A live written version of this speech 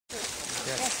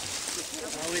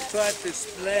We try to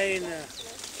explain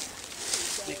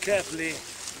be carefully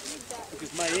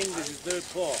because my English is very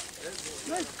poor.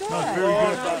 That's good. I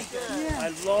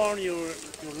learned your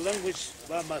language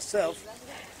by myself.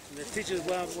 And the teacher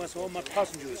was all my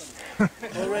passengers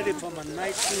already from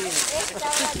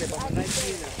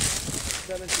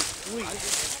 1973.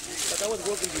 But I was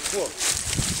working before,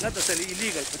 not necessarily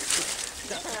illegal, but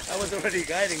I was already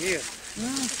guiding here.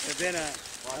 But then I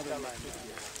have my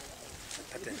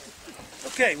patent.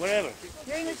 Okay, whatever.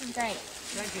 Your English is great.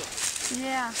 Thank you.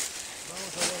 Yeah.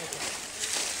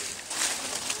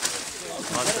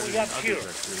 What do we have here?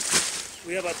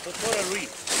 We have a Totora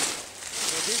reed.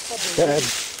 Go ahead.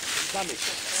 Gummies.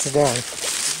 Sit down.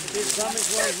 These gummies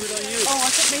ones we don't use. Oh, I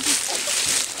thought maybe.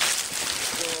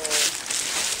 So,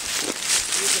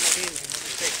 use them again in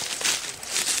mistake.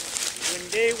 When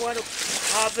they want to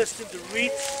harvest the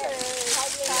reed,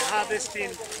 they're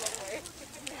harvesting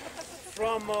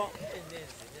from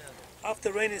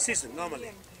after rainy season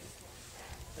normally.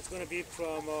 That's going to be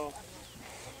from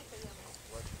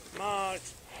March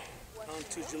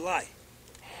until July.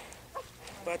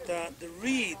 But the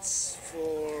reeds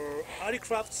for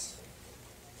articrafts,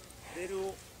 they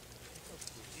do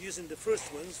using the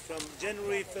first ones from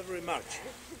January, February, March.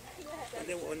 And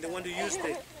then when they want to use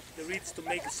the reeds to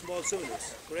make small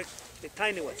souvenirs, correct? The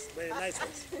tiny ones, very nice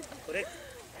ones, correct?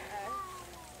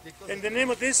 And the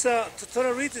name of this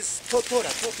Totora reed is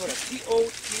Totora,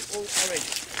 T-O-T-O-R-A.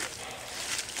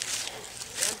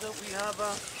 And we have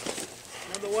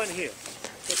another one here,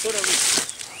 Totora reed.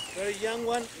 Very young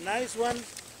one, nice one,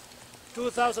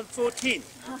 2014.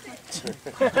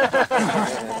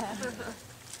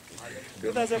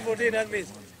 2014, that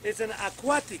means it's an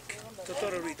aquatic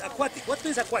Totora reed. Aquatic, what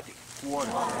means aquatic?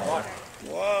 Water.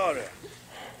 Water.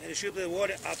 And it should be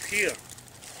water up here.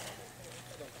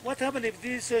 What happens if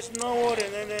this is no water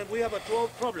and then we have a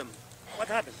problem? What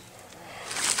happens?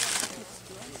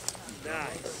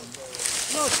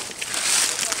 Nice. Look.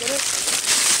 Get it?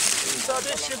 So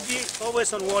this should be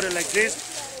always on water like this,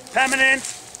 permanent.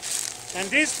 And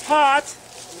this part,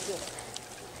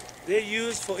 they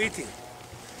use for eating.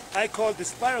 I call the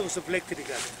sparrows of Lake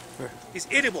Titicaca. It's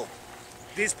edible,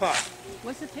 this part,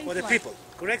 What's it taste for the like? people,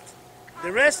 correct?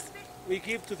 The rest, we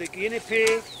give to the guinea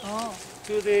pig,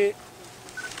 to the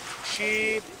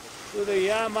sheep, to the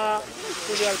llama,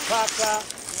 to the alpaca,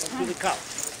 and to the cow.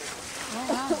 Oh,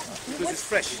 wow. Because it's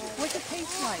fresh. What's it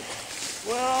taste like?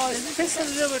 Well, it tastes a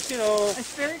little bit, you know,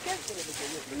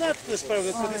 Asparagus? not the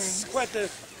asparagus, but it's quite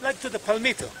like to the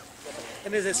palmito.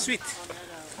 And it's a sweet.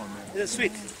 It's a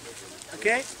sweet.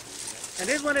 Okay? And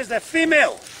this one is the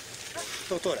female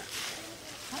Totora.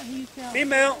 How do you tell?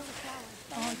 Female,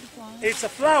 Oh, it's a flower. it's a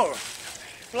flower.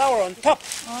 Flower on top.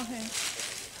 Okay.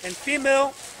 And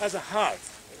female has a heart.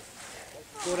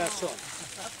 Corazón.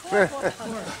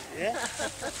 Yeah?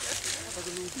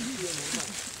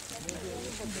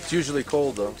 It's usually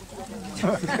cold though.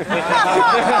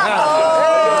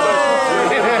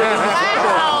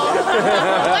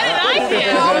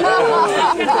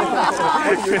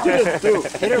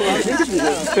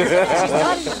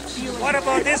 What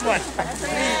about this one?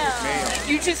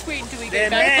 You just wait until we The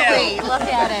male. Look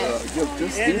at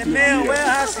it. And the male, where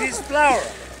has his flower?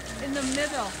 In the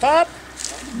middle. Top,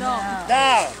 No.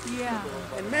 down. Yeah.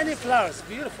 And many flowers.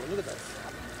 Beautiful. Look at that.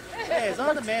 Yes,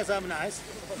 all the males are nice.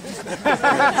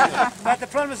 But the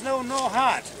problem is no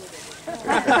heart.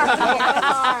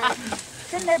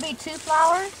 Shouldn't there be two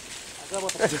flowers? You're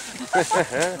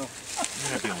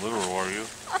not being literal, are you?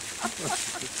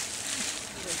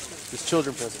 It's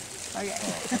children present.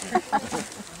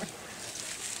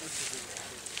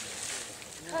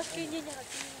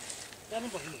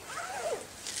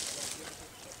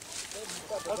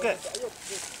 Okay. Okay.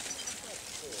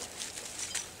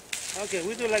 Okay,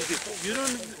 we do like this. You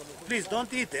don't, please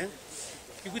don't eat, eh?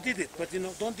 You could eat it, but you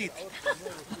know, don't eat.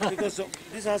 Because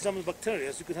this has some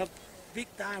bacteria, so you could have big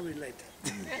diarrhea later.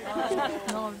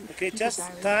 No. Okay, just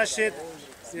touch it,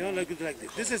 you know, like this.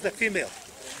 This is the female,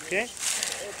 okay?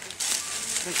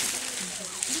 Thank you.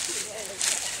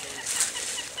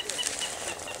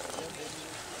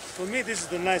 For me, this is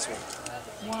the nice one.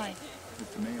 Why?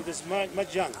 Because it's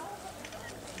much young.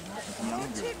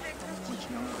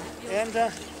 And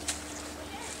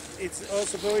it's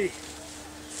also very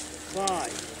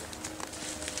fine.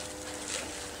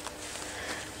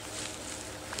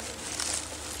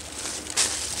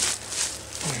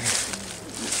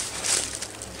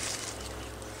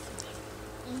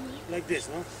 Like this,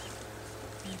 no?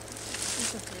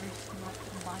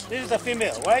 This is the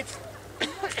female, right?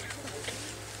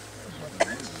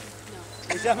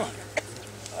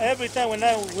 every time when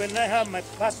I have my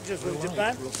passengers from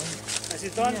Japan, I say,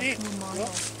 don't eat. No?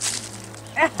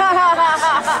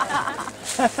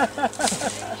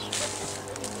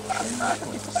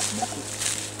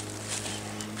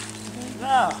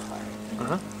 Now,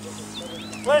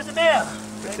 where's the male?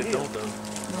 Right here.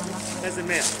 That's the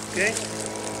male, okay?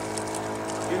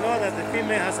 You know that the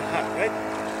female has a heart, right?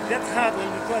 That heart,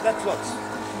 when we put that floats.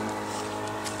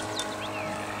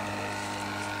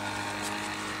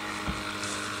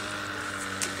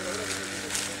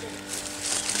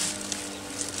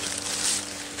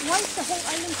 Why is the whole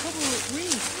island covered with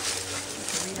reeds?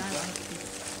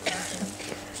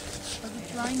 Are they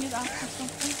flying it off or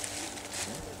something?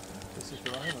 This is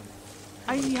your island.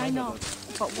 I know,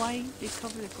 but why they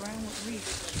cover the ground with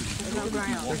reeds? There's no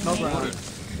ground. There's no ground.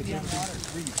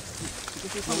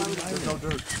 There's no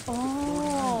dirt.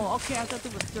 Oh, okay, I thought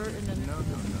there was dirt and then...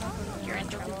 You're in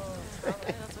trouble.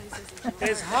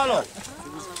 It's hollow.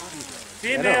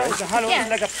 Female is hollow, it's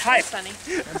like a pipe. Funny. Is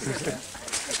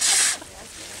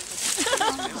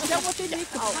that what they make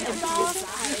the pipe off?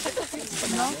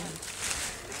 No?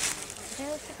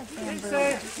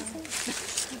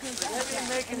 They're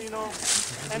making, you know.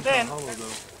 And then,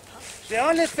 the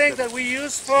only thing that we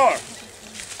use for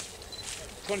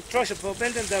construction, for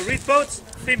building the reed boats,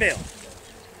 female.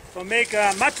 For make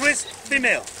a mattress,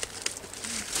 female.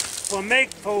 For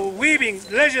weaving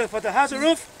leisure for the house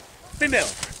roof, female.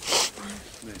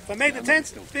 For make the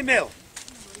tents, female.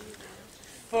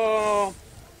 For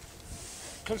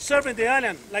conserving the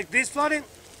island like this flooding,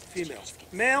 female.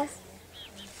 Male.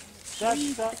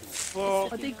 That's for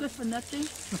Are they good for nothing?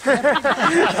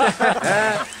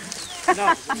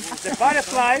 no, the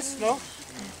butterflies, no,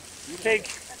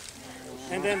 take,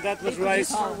 and then that was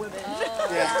rice.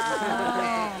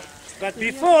 Yeah. But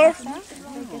before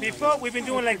we've been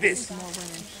doing like this,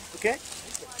 okay? It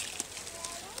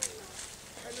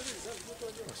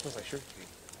smells like sugar cane.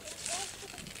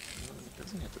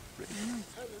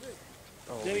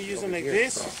 Then we use them like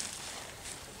this,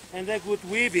 and they're good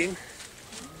weaving.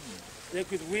 They're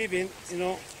good weaving, you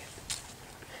know,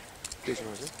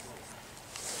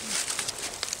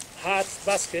 hats,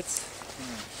 baskets,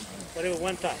 whatever,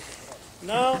 one time.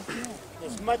 Now,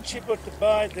 it's much cheaper to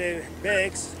buy the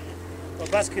bags or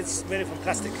baskets made from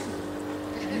plastic.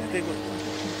 They're good.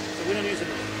 So we don't use them.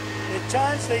 The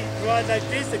chance they dry like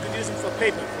this, they could use them for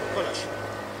paper, for collage,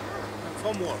 and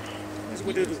for more. That's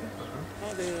what they do.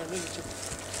 Oh, they're really cheap.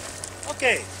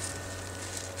 Okay.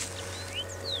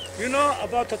 You know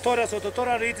about totora, so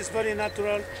totora reed is very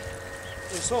natural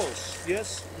resource,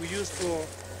 yes? We use for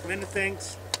many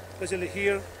things, especially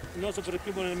here, and also for the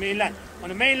people on the mainland. On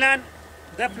the mainland,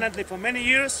 definitely for many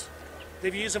years,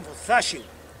 they've used them for thatching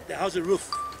the house roof,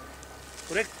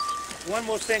 correct? One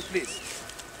more thing, please.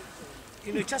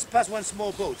 You know, you just pass one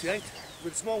small boat, right?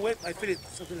 With small wave, I feel it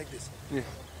something like this. Yeah.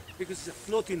 Because it's a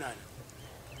floating island,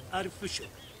 artificial,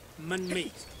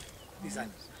 man-made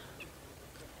design.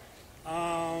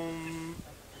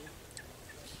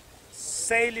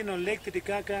 Sailing on Lake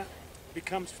Titicaca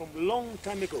becomes from long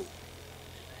time ago,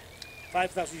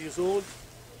 5,000 years old,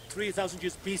 3,000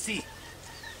 years BC.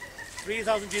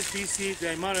 3,000 years BC, the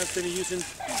Aymara started using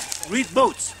reed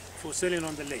boats for sailing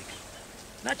on the lake.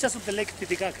 Not just on the Lake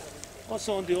Titicaca,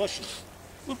 also on the ocean.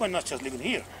 We were not just living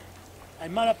here.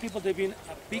 Aymara people, they've been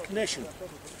a big nation.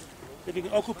 They've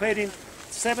been occupying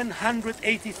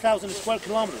 780,000 square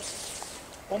kilometers.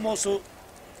 Almost, I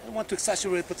don't want to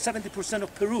exaggerate, but 70%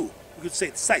 of Peru, you could say,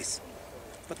 its size.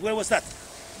 But where was that?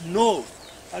 North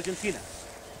Argentina,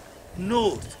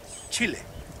 North Chile,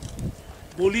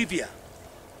 Bolivia,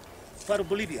 part of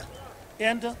Bolivia,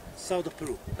 and south of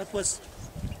Peru. That was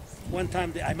one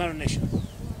time the Aymara nation.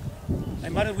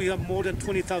 Aymara, we have more than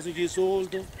 20,000 years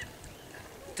old.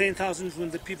 10,000 when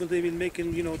the people they've been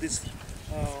making, you know, this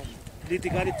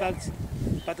lithic artifacts.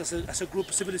 But as a group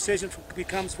of civilization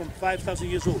becomes from 5,000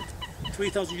 years old,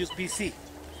 3,000 years BC.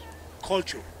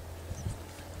 Culture.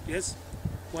 Yes?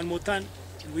 One more time,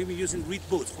 and we've been using reed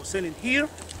boats for sailing here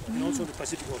and also the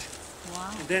Pacific Ocean.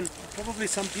 Wow. And then probably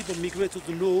some people migrate to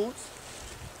the north,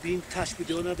 be in touch with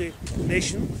the other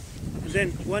nation. And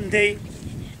then one day,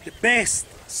 the best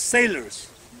sailors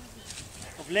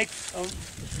of the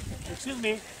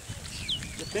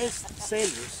best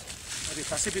sailors of the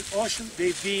Pacific Ocean,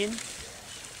 they've been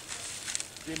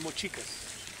the Mochicas,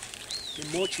 the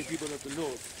Mochi people of the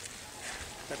north,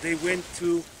 that they went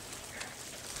to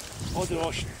other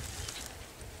ocean.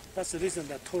 That's the reason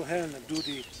that Thor Heyerdahl do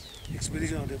the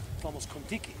expedition of the famous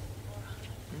Kon-Tiki.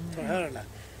 Thor Heyerdahl.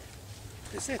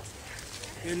 That's it.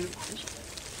 And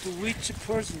to which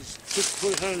persons took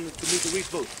Thor Heyerdahl to make the reed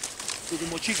boat? To the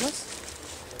Mochicas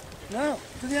No,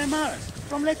 to the Aymaras,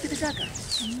 from Lake Titicaca,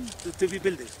 to be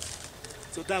buildings.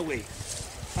 So that way.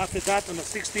 After that, on the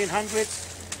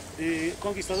 1600s, the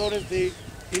conquistadores, they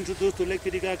introduced to Lake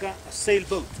Titicaca a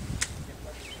sailboat.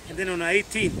 And then on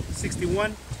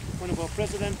 1861, one of our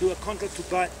presidents do a contract to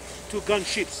buy 2 gun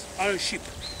ships, iron ship,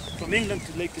 from England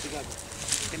to Lake Titicaca.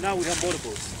 And now we have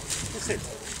motorboats. That's it.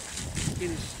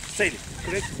 In sailing,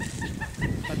 correct?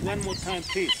 But one more time,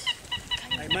 please.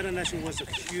 Aymara Nation was a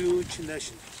huge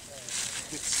nation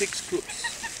with 6 groups.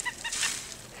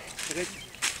 Correct?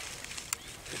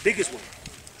 The biggest one,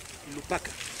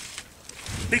 Lupaca.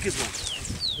 Biggest one,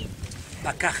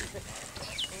 Bacaje.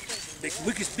 The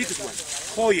biggest one,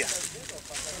 Joya.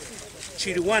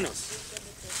 Chirihuanos.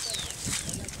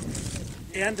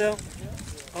 And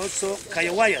also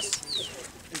Cayahuayas.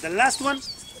 And the last one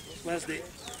was the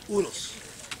Uros.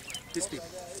 These people.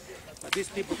 But these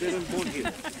people, they weren't born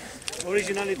here.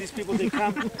 Originally, these people, they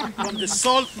come from the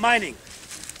salt mining.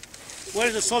 Where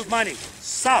is the salt mining?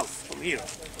 South from here.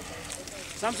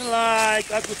 Something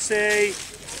like, I could say,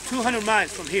 200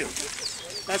 miles from here.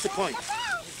 That's the point.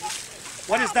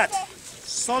 What is that?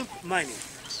 Salt mining.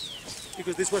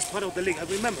 Because this was part of the lake. I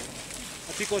remember,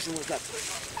 a big ocean was that.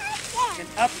 And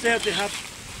up there, they have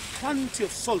plenty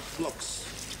of salt blocks.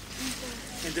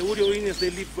 And the Uros Indians, they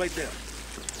live right there.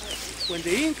 When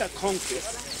the Inca conquered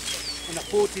in the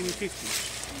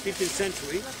 15th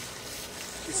century,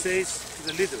 it says to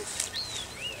the leaders,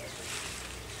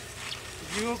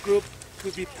 your group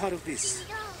could be part of this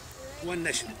one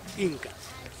nation, Inca.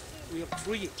 We have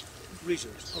 3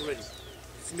 regions already.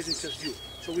 It's missing just you.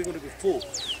 So we're going to be 4.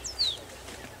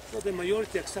 So the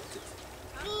majority accepted.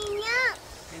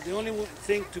 And the only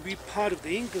thing to be part of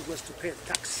the Incas was to pay a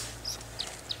tax.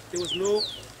 There was no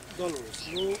dollars,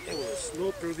 no euros,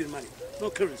 no Peruvian money, no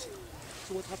currency.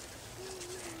 So what happened?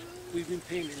 We've been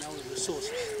paying in our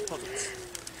resources, products.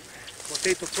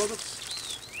 Potato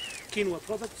products, quinoa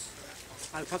products,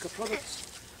 alpaca products,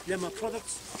 llama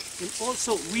products, and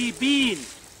also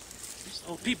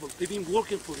our people, they've been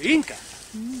working for the Inca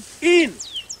in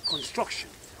construction.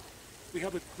 We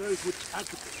have a very good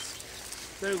architects,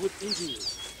 very good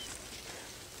engineers.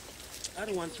 I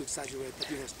don't want to exaggerate, but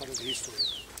this is part of the history.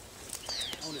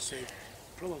 I want to say,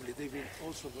 probably they've been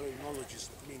also very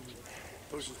knowledgeable,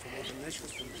 persons from other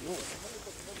nations from the north.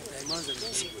 The Aymara are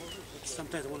very good.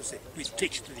 Sometimes I want to say, we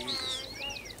teach to the Incas.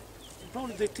 And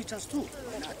probably they teach us too.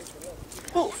 Why not?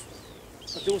 Both.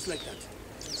 But there was like that.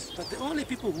 But the only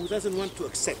people who doesn't want to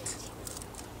accept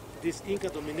this Inca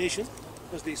domination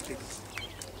was these people.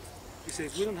 He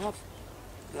says, we don't have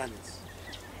lands.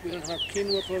 We don't have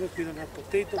quinoa products, we don't have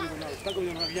potato, we don't have alpaca, we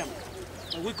don't have llama.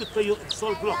 But we could pay you in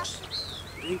salt blocks.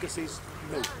 The Inca says,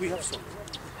 no, we have salt.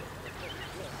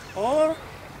 Or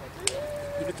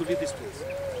you need to leave this place. I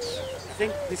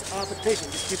think this adaptation,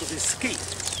 these people, they escape.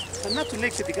 And not to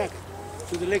Lake Titicaca,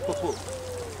 to the Lake Popo.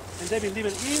 And they've been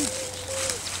living in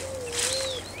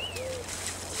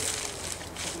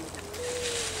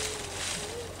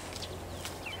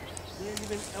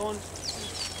on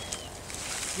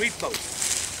reed boats.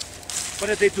 What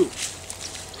do they do?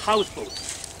 Houseboat.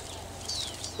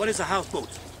 What is a houseboat?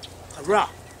 A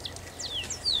raft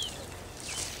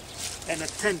and a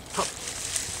tent top.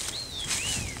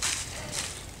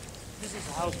 This is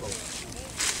a houseboat.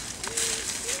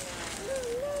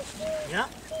 Yeah?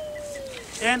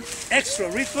 And extra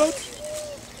reed boat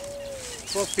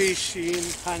for fishing,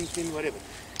 hunting, whatever.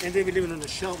 And they be living on the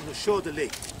shore of the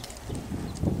lake.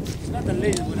 It's not the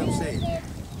lake, is what I'm saying.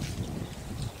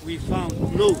 We found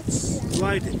notes,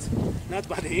 written, not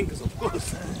by the Incas, of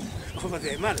course, or by the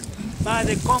Aymaras, by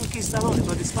the conquistadores,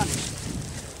 by the Spanish.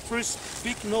 First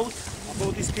big note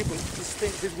about these people,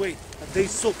 this way, that they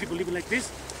saw people living like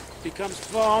this, becomes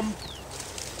from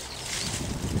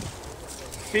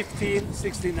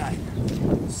 1569,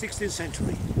 16th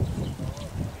century.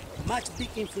 Much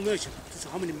big information, so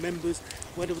how many members,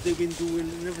 what have they been doing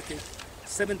and everything.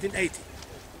 1780,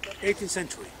 18th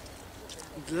century.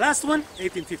 The last one,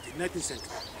 1850, 19th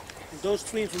century. And those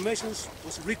 3 informations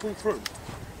was reconfirmed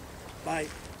by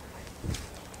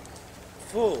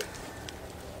 4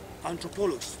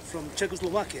 anthropologists from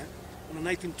Czechoslovakia in the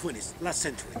 1920s, last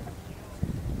century.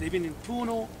 They've been in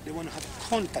Puno, they want to have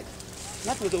contact,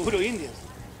 not with the Uros Indians,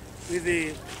 with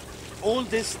the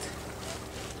oldest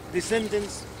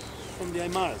descendants from the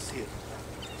Aymaras here.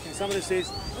 And somebody says,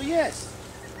 oh yes,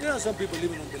 there are some people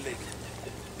living on the lake.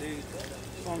 They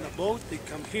found a boat, they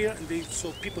come here and they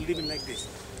saw people living like this.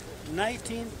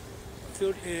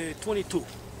 1922.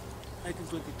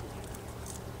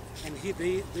 And here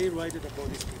they write it about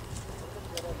these people.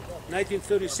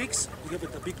 1936, we have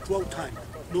a big drought time,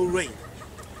 no rain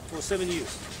for 7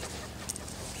 years.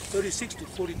 36 to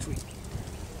 43.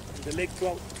 And the lake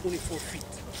trout 24 feet.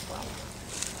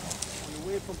 On the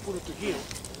way from Puno to here,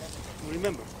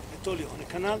 remember, I told you, on the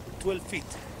canal 12 feet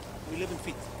or 11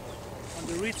 feet. On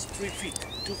the reeds 3 feet,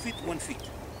 2 feet, 1 feet.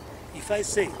 If I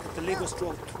say that the lake was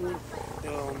trout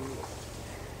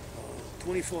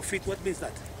 24 feet, what means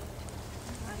that?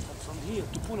 From here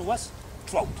to Puno was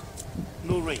trout,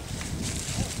 no rain.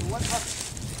 So what happened?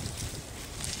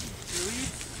 The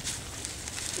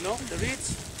reeds, the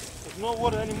reeds, there's no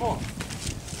water anymore.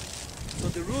 So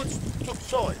the roots took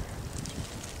soil.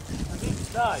 And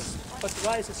it dies, but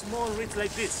rise a small reed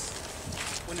like this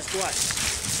when it's dry.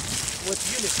 What's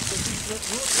unique? So this root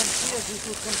comes here, this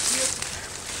root comes here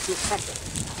to hamper.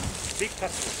 Big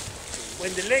catchment.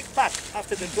 When the lake back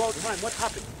after the drought time, what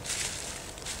happened?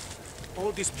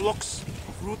 All these blocks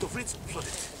of root of reeds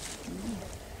flooded.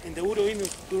 And the Uros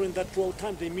Islands during that drought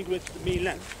time, they migrate to the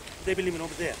mainland. They been living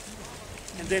over there.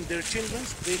 And then their children,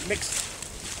 they mix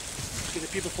with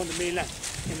the people from the mainland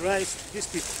and raise these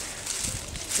people,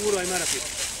 Uro Aymara people.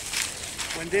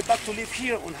 When they back to live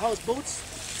here on houseboats,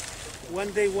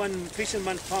 one day one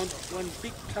fisherman found one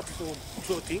big catfish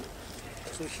floating.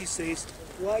 So he says,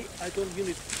 why I don't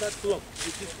use that block?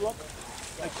 With this block,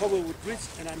 I cover with reeds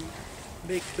and I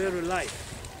make better life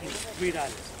in Reed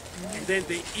Islands. And then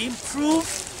they improve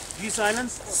these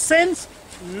islands since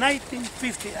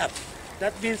 1950 up.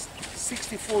 That means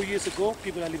 64 years ago,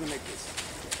 people are living like this.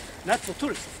 Not for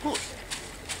tourists, of course.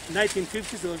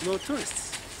 1950s, there was no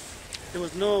tourists. There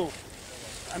was no,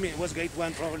 I mean, it was Gate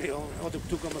 1 probably, or other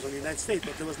two commons on the United States,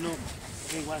 but there was no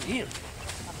Gate 1 here.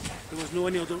 There was no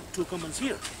any other two commons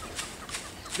here.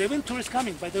 There were tourists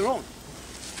coming by their own,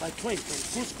 by train from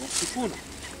Cusco to Puno.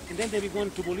 And then they were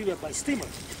going to Bolivia by steamer.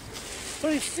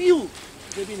 Very few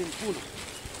they've been in Puno.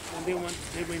 And they were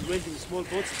renting small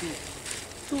boats to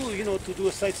do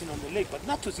a sightseeing on the lake, but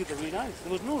not to see the Reed Islands.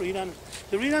 There was no Reed Islands.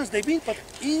 The Reed Islands they've been, but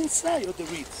inside of the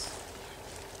reeds.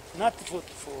 Not for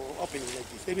opening like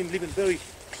this. They've been living very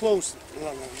close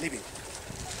living.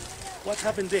 What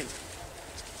happened then?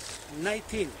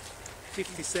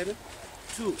 1957,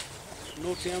 two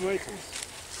North Americans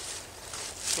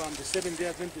from the Seventh-day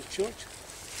Adventist Church,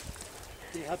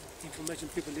 they have information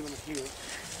people living here,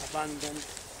 abandoned,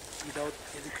 without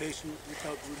education,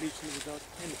 without religion, without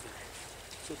anything.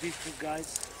 So these two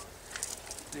guys,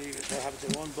 they have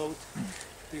their own boat.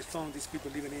 They found these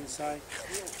people living inside.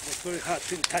 It was very hard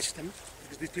to touch them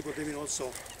because these people living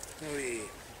also very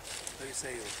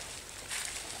say.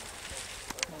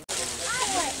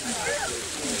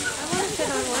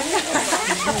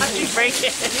 You break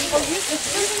it.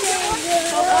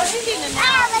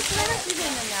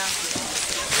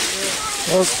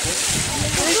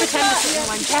 Let me pretend this is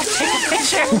one. Jeff, take a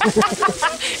picture.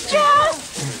 Jeff!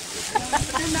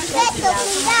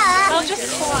 I'll just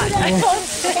squat.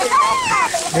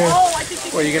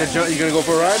 What, you gonna go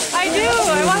for a ride? I do.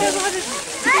 I want to go over there.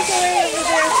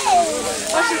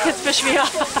 Watch the kids fish me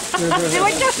off. They were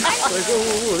just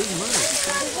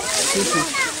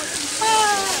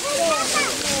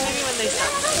maybe when they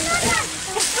stop.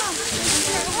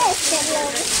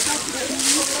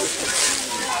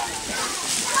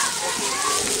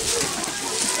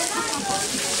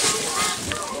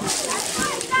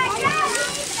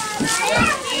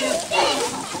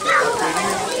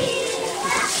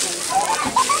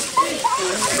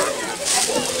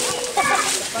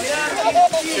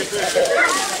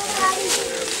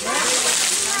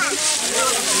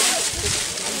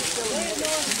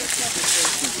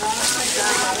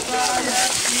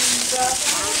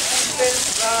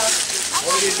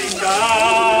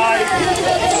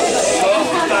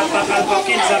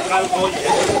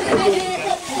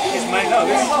 Is my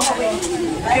house.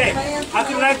 Okay, I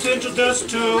would like to introduce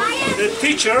to the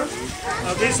teacher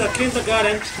of this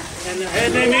kindergarten, and her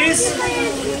name is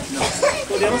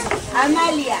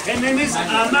Amalia. Her name is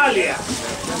Amalia.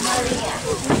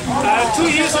 2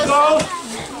 years ago,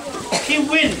 he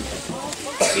won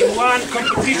in one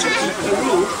competition in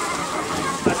Peru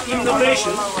at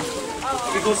innovation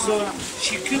because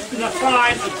she could not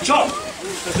find a job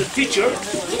as a teacher,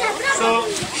 so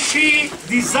she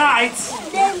decides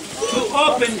to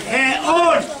open her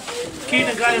own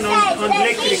kindergarten on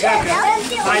Lake Titicaca.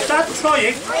 By that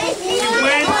project, she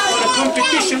went on a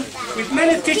competition with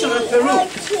many teachers in Peru,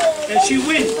 and she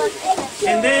won.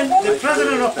 And then the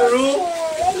president of Peru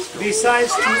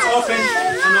decides to open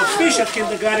an official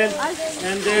kindergarten,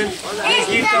 and then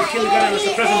give the kindergarten as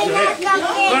a present to her.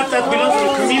 But that belongs to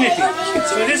the community.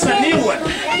 So this is a new one.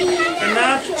 And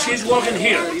now she's working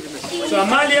here. So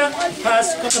Amalia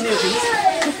has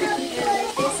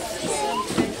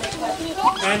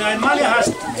and Amalia has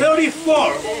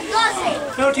 34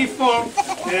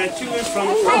 children from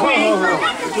 3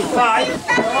 to 5,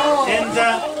 and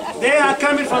they are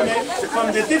coming from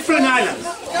the different islands.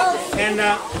 And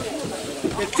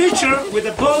the teacher with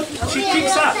the boat, she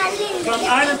picks up from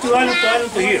island to island to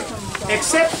island to here,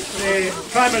 except the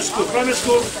primary school. Primary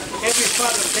school, every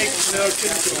father takes their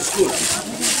children to the school.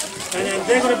 And then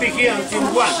they're going to be here until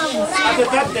 1. After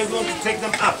that, they're going to take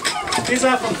them up. These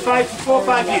are from 4 or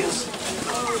 5 years.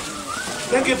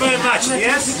 Thank you very much.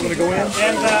 Yes? You want to go in?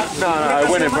 And, No, I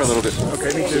went in for a little bit.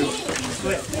 Okay, me too.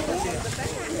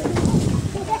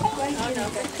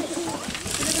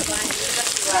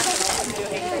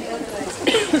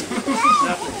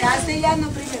 Castellano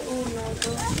primero. 1,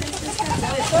 2, 3.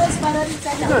 Todos para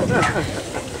italiano.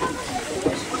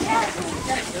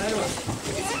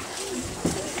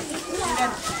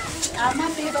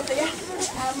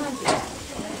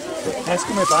 Ask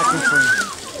him if I can swim.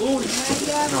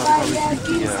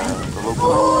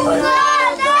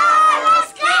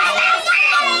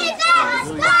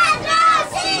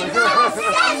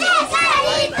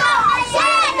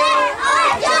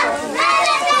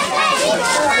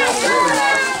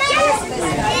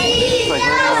 Like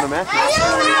running on a match.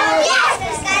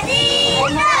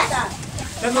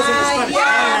 That was in Spanish.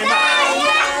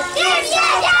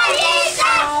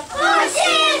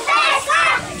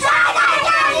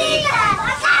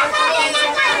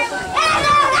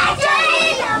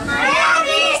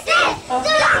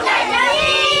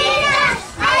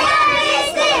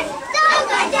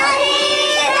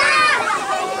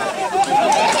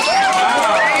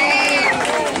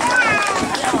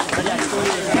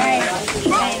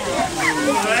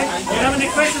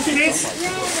 Questions, please?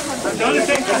 The only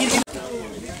thing that you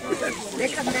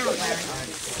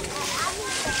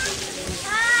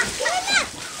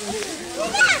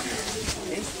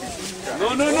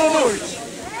No.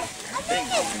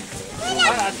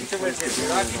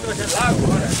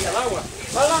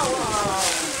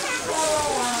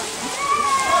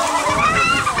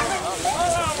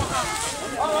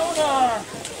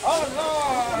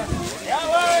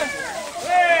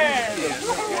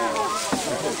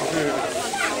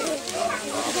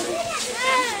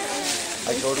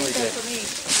 I totally did.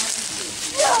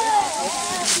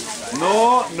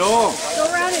 No. Go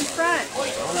around in front.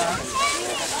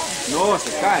 No,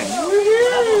 se cae.